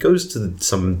goes to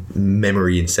some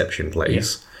memory inception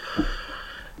place,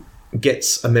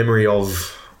 gets a memory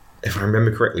of, if I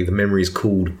remember correctly, the memory is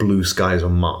called Blue Skies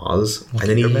on Mars, and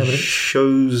then they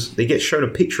get shown a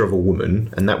picture of a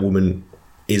woman, and that woman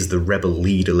is the rebel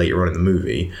leader later on in the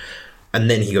movie, and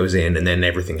then he goes in, and then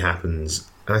everything happens.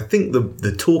 And I think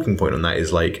the talking point on that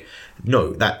is like,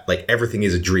 no, that like everything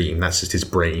is a dream. That's just his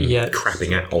brain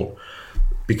crapping out,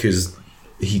 because.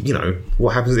 He, you know,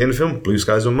 what happens at the end of the film? Blue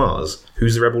skies on Mars.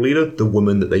 Who's the rebel leader? The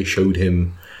woman that they showed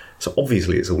him. So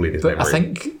obviously it's all in his memory. I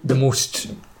think the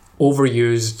most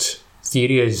overused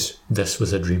theory is this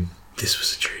was a dream. This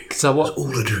was a dream. It was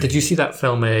all a dream. Did you see that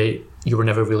film, You Were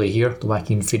Never Really Here, the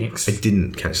Joaquin Phoenix? I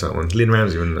didn't catch that one. Lynn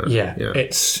Ramsey, wasn't it? Yeah.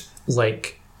 It's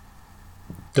like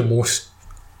the most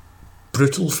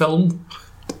brutal film,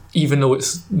 even though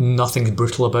it's nothing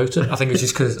brutal about it. I think it's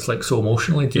just because it's like so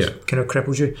emotionally, just kind of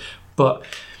cripples you. But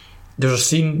there's a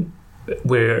scene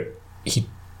where he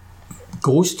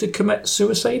goes to commit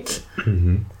suicide,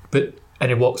 and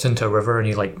he walks into a river and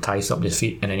he like ties up his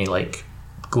feet, and then he like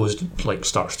goes like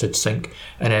starts to sink,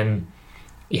 and then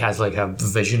he has like a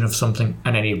vision of something,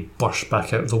 and then he bursts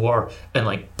back out of the water and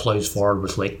like plows forward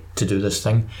with like to do this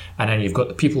thing, and then you've got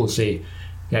the people who say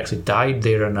he actually died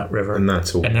there in that river, and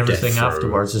that's all. And everything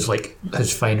afterwards is like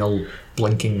his final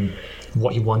blinking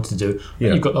what he wanted to do. Yeah.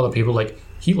 And you've got other people like.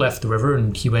 He left the river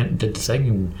and he went and did the thing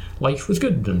and life was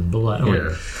good and blah, blah, blah.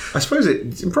 Yeah. I suppose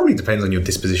it probably depends on your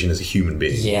disposition as a human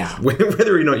being. Yeah.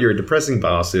 Whether or not you're a depressing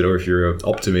bastard or if you're an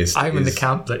optimist. I'm in the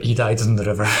camp that he died in the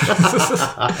river.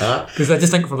 Because I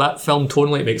just think for that film,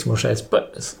 tonally, it makes more sense.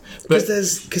 But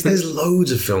there's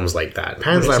loads of films like that.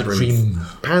 Pan's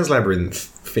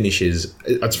Labyrinth finishes,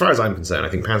 as far as I'm concerned, I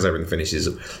think Pan's Labyrinth finishes,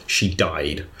 she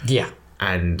died. Yeah.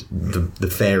 And the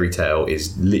fairy tale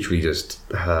is literally just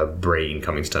her brain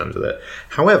coming to terms with it.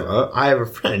 However, I have a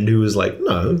friend who was like,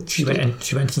 no. She went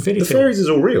into the fairy tale. The fairies is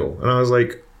all real. And I was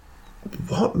like,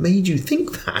 what made you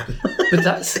think that? But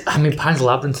Pan's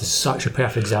Labyrinth is such a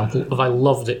perfect example of, I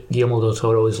love that Guillermo del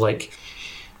Toro is like,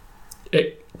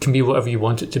 it can be whatever you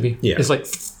want it to be. Yeah. It's like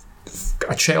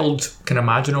a child can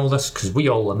imagine all this, because we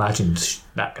all imagined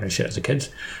that kind of shit as a kid,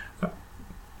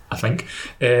 I think.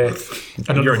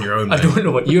 You're on your own. I don't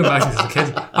know what you imagined as a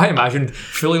kid. I imagined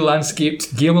fully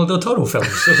landscaped Guillermo del Toro films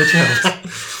as a child.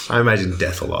 I imagined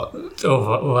death a lot.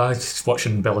 Oh, well, I was just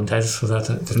watching Bill and Ted. So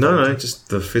No, just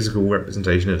the physical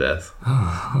representation of death.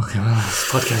 Oh, okay. Well,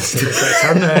 this podcast is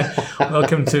a turn.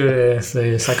 Welcome to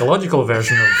the psychological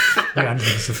version of the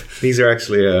animals. These are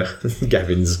actually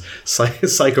Gavin's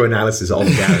psychoanalysis of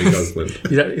Gary Gosling.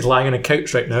 He's lying on a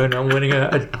couch right now, and I'm wearing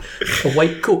a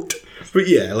white coat. But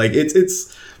yeah, like is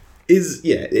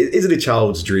it a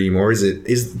child's dream, or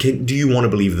do you want to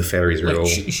believe the fairies are real?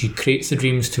 She creates the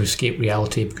dreams to escape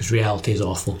reality, because reality is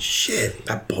awful. Shit,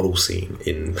 that bottle scene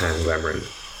in Pan's Labyrinth.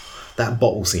 That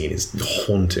bottle scene is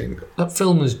haunting. That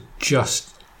film is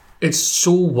just, it's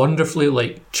so wonderfully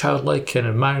like childlike and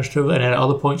imaginative, and then at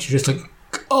other points you're just like,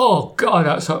 oh god,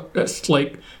 that's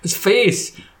like his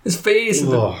face.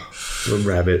 Oh, the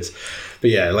rabbits. But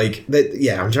yeah, like that.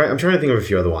 Yeah, I'm trying to think of a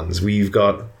few other ones. We've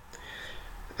got,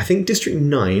 I think, District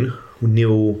 9.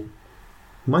 Neil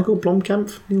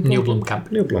Blomkamp. Neil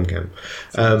Blomkamp.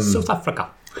 South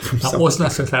Africa. That wasn't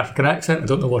a South African accent. I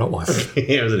don't know what it was.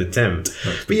 It was an attempt.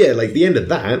 But yeah, like the end of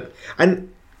that,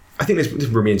 and I think this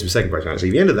brings me into a second question.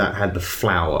 Actually, the end of that had the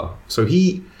flower. So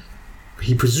he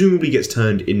presumably gets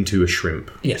turned into a shrimp.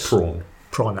 Yes. Prawn.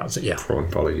 That was it. Yeah. Prawn.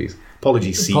 Apologies.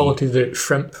 Apologies, the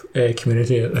shrimp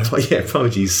community.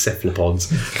 Apologies,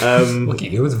 cephalopods. Look at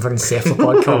you with a fucking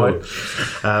cephalopod. Come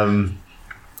on.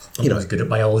 He's good at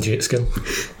biology at school.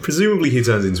 Presumably he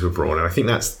turns into a prawn, and I think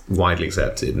that's widely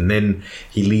accepted. And then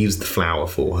he leaves the flower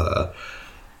for her.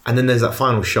 And then there's that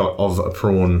final shot of a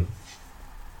prawn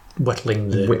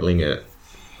whittling it.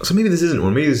 So maybe this isn't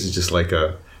one. Maybe this is just like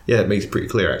a... Yeah, it makes it pretty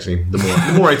clear, actually. The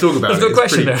more I talk about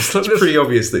it's pretty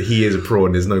obvious that he is a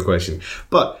prawn, there's no question.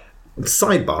 But...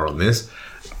 Sidebar on this: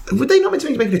 were they not meant to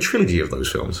be making a trilogy of those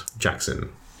films, Jackson?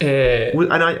 And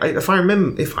if I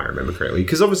remember correctly,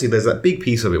 because obviously there's that big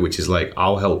piece of it which is like,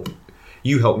 I'll help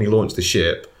me launch the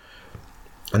ship,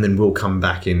 and then we'll come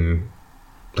back in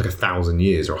like 1,000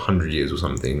 years or 100 years or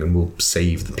something, and we'll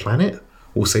save the planet.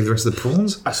 We'll save the rest of the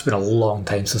prawns. It's been a long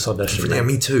time since I saw this. Yeah,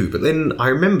 me too. But then I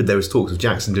remembered there was talks of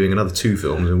Jackson doing another 2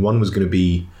 films, and one was going to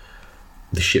be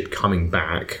the ship coming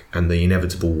back and the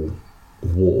inevitable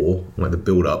war, like the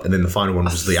build-up, and then the final one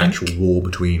was the actual war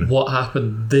between... What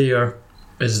happened there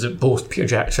is that both Peter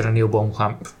Jackson and Neil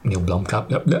Blomkamp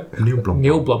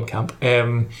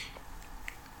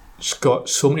got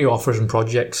so many offers and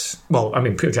projects. Well, I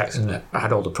mean, Peter Jackson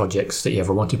had all the projects that he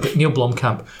ever wanted, but Neil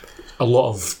Blomkamp, a lot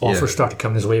of offers started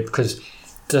coming his way, because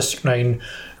District 9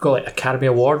 got like Academy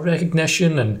Award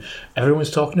recognition, and everyone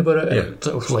was talking about it.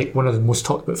 Yeah. It was like one of the most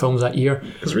talked about films that year.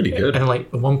 It was really good. And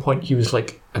like at one point he was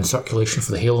like in circulation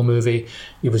for the Halo movie.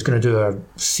 He was going to do a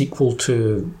sequel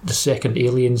to the second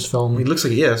Aliens film. It looks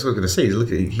like, that's what I was going to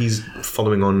say. He's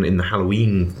following on in the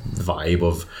Halloween vibe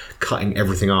of cutting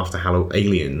everything after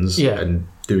Aliens and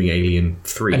doing Alien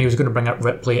 3. And he was going to bring up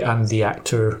Ripley and the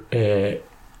actor...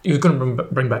 he was going to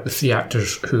bring back the 3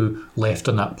 actors who left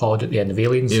on that pod at the end of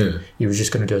Aliens. Yeah. He was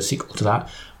just going to do a sequel to that.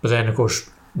 But then, of course,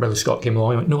 Ridley Scott came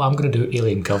along and went, no, I'm going to do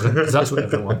Alien Covenant, because that's what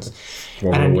everyone wants.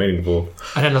 What we're waiting for.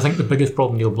 And then I think the biggest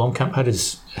problem Neil Blomkamp had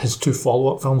is his 2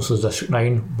 follow-up films, so District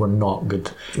 9, were not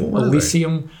good.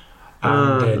 Elysium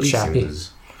and Chappie.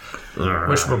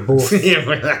 Which were both...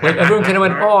 like everyone kind of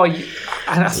went,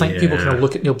 and I think people kind of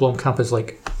look at Neil Blomkamp as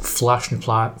like flash in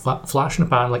the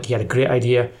pan, like he had a great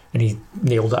idea and he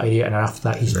nailed that idea, and after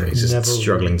that he's just never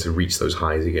struggling to reach those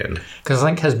highs again. Because I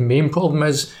think his main problem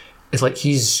is like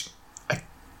he's,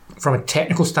 from a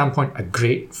technical standpoint, a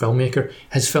great filmmaker.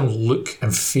 His films look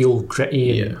and feel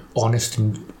gritty and honest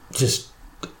and just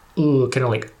kind of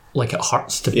like it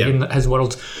hurts to be in his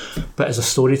world. But as a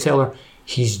storyteller,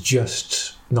 he's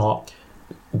just not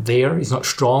there. He's not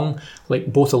strong.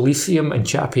 Like both Elysium and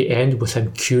Chappie end with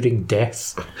him curing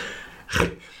death.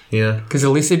 Because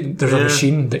Elysium, there's a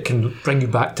machine that can bring you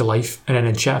back to life, and then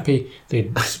in Chappie,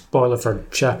 spoiler for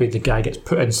Chappie, the guy gets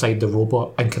put inside the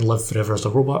robot and can live forever as a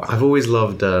robot. I've always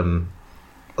loved I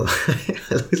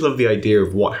always love the idea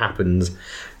of what happens.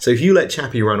 So if you let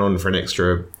Chappie run on for an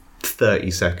extra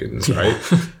 30 seconds, right?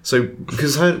 So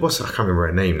because I can't remember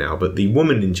her name now, but the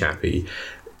woman in Chappie,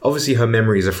 obviously her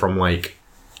memories are from like,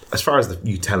 as far as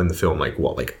you tell in the film, like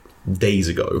days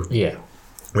ago. Yeah.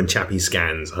 When Chappie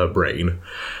scans her brain,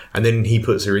 and then he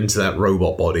puts her into that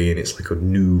robot body, and it's like a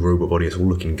new robot body. It's all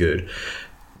looking good.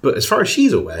 But as far as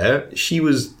she's aware, she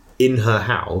was in her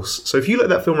house. So if you let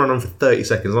that film run on for 30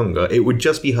 seconds longer, it would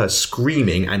just be her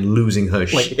screaming and losing her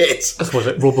shit. Was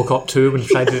it Robocop 2 when he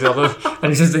tried to do the other,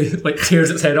 and he just tears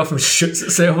its head off and shoots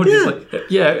itself? And he's like,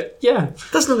 yeah.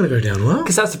 That's not going to go down well.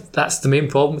 Because that's the main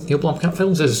problem with Neil Blomkamp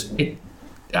films is it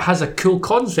has a cool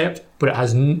concept, but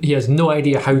he has no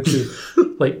idea how to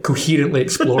coherently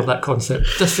explore that concept.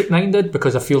 District 9 did,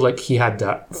 because I feel like he had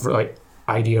that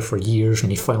idea for years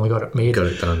and he finally got it made. Got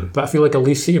it done. But I feel like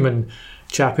Elysium and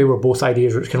Chappie were both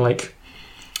ideas where it's kind of like,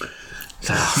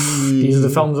 these are the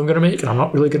films I'm going to make and I'm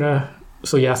not really going to...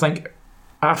 So yeah, I think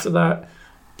after that,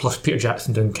 plus Peter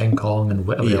Jackson doing King Kong and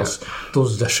whatever else,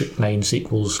 those District 9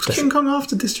 sequels... King Kong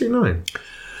after District 9?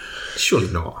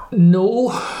 Surely not. No,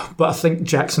 but I think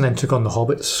Jackson then took on The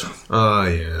Hobbits. Oh,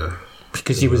 yeah.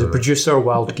 Because he was a producer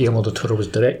while Guillermo del Toro was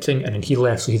directing, and then he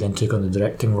left, so he then took on the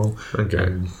directing role.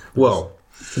 Okay. Well,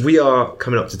 we are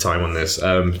coming up to time on this.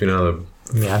 It's been another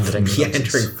meandering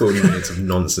 40 minutes of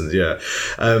nonsense, yeah.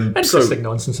 Interesting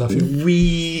nonsense, I feel.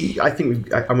 We're going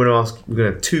to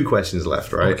have 2 questions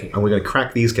left, right? Okay. And we're going to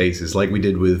crack these cases like we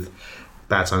did with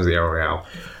Bad Times at the El Royale.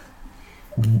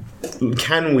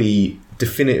 Can we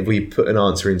definitively put an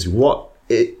answer into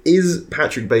is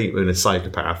Patrick Bateman a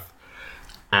psychopath?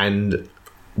 And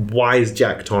why is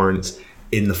Jack Torrance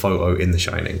in the photo in The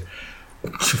Shining?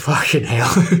 Fucking hell.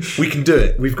 We can do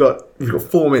it. We've got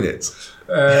 4 minutes.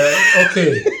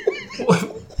 Okay.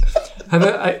 How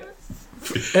about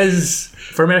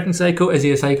for American Psycho, is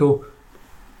he a psycho?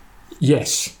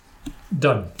 Yes.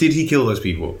 Done. Did he kill those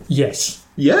people? Yes.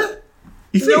 Yeah?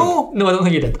 You think? No, I don't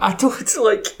think he did. I don't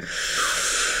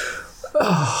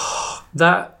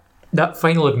that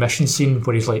final admission scene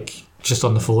where he's just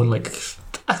on the phone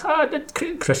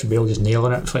Christian Bale just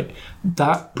nailing it. It's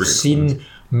that brilliant scene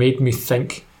made me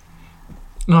think.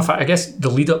 No, in fact, I guess the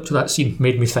lead up to that scene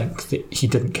made me think that he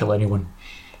didn't kill anyone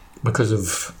because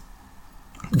of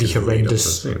the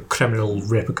horrendous criminal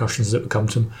repercussions that would come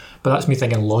to him. But that's me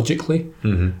thinking logically,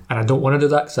 and I don't want to do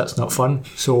that because that's not fun.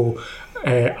 So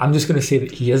I'm just going to say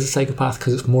that he is a psychopath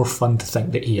because it's more fun to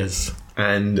think that he is.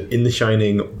 And in The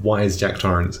Shining, why is Jack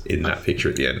Torrance in that picture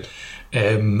at the end?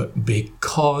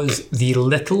 Because the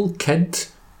little kid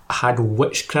had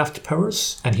witchcraft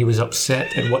powers and he was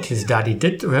upset at what his daddy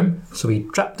did to him, so he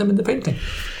trapped him in the painting.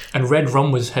 And red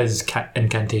rum was his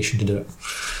incantation to do it.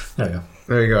 There we go.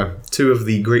 There you go. 2 of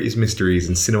the greatest mysteries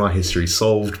in cinema history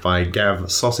solved by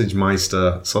Gav Sausage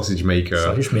Maker.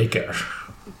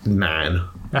 Man.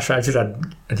 That's right, I just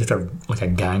had a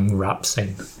gang rap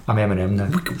thing. I'm Eminem now.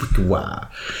 Wow.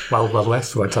 Wild Wild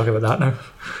West, we'll talk about that now.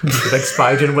 The big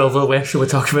spider in Wild Wild West, shall we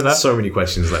talk about that? So many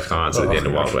questions left unanswered at the end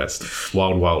of Wild West.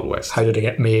 Wild Wild West. How did it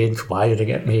get made? Why did it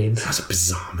get made? That's a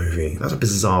bizarre movie. That's a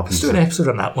bizarre piece. Let's do an episode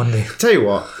on that one day. Tell you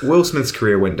what, Will Smith's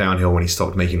career went downhill when he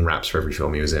stopped making raps for every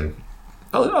film he was in.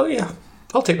 Oh yeah.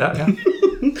 I'll take that, yeah.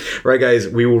 Right, guys,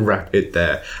 we will wrap it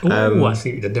there. I see what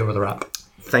you did there with the rap.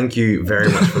 Thank you very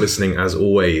much for listening, as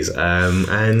always.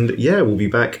 And yeah, we'll be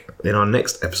back in our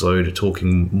next episode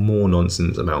talking more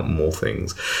nonsense about more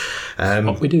things.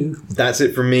 What we do. That's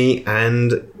it from me,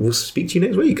 and we'll speak to you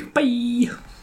next week. Bye.